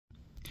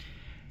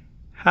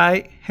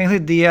Hi, Henry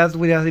Diaz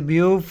with a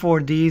review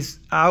for this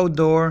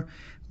outdoor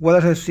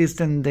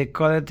water-resistant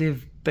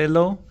decorative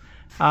pillow.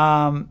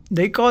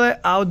 They call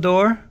it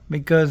outdoor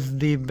because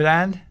the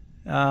brand,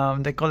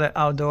 they call it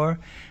outdoor,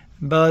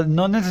 but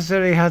not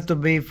necessarily has to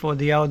be for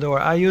the outdoor.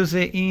 I use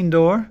it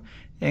indoor,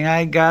 and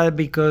I got it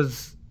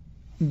because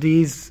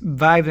these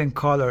vibrant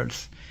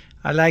colors.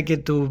 I like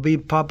it to be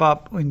pop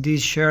up in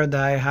this shirt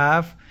that I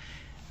have,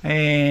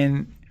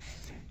 and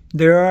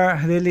they are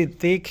really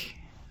thick.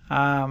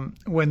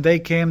 When they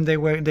came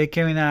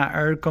in an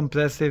air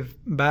compressive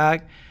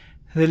bag,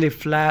 really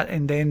flat,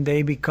 and then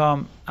they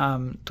become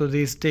to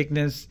this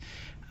thickness,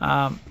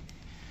 and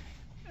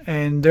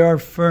they are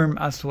firm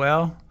as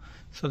well,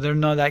 so they're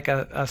not like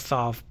a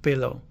soft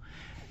pillow.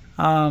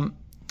 One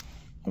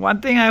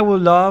thing I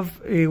would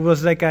love, it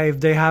was like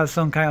if they have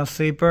some kind of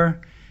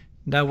zipper,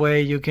 that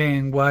way you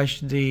can wash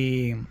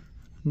the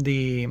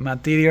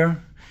material,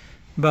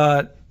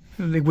 but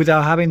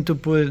without having to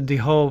put the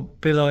whole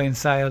pillow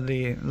inside of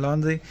the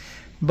laundry.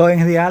 But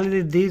in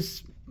reality,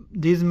 this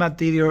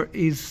material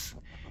is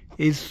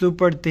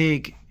super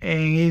thick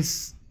and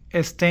is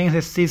stain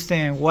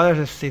resistant and water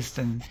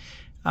resistant.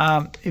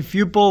 If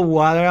you pour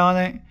water on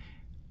it,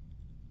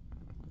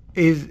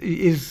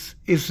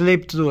 it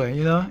slips through it.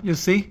 You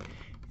see,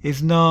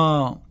 it's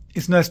not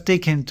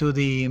sticking to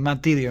the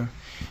material,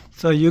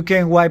 so you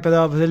can wipe it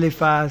off really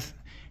fast.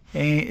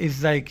 And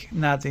it's like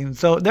nothing.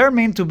 So they're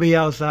meant to be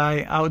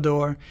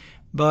outdoor,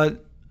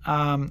 but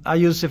I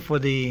use it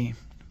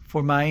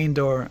for my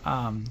indoor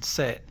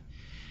set.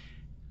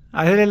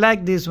 I really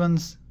like these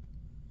ones.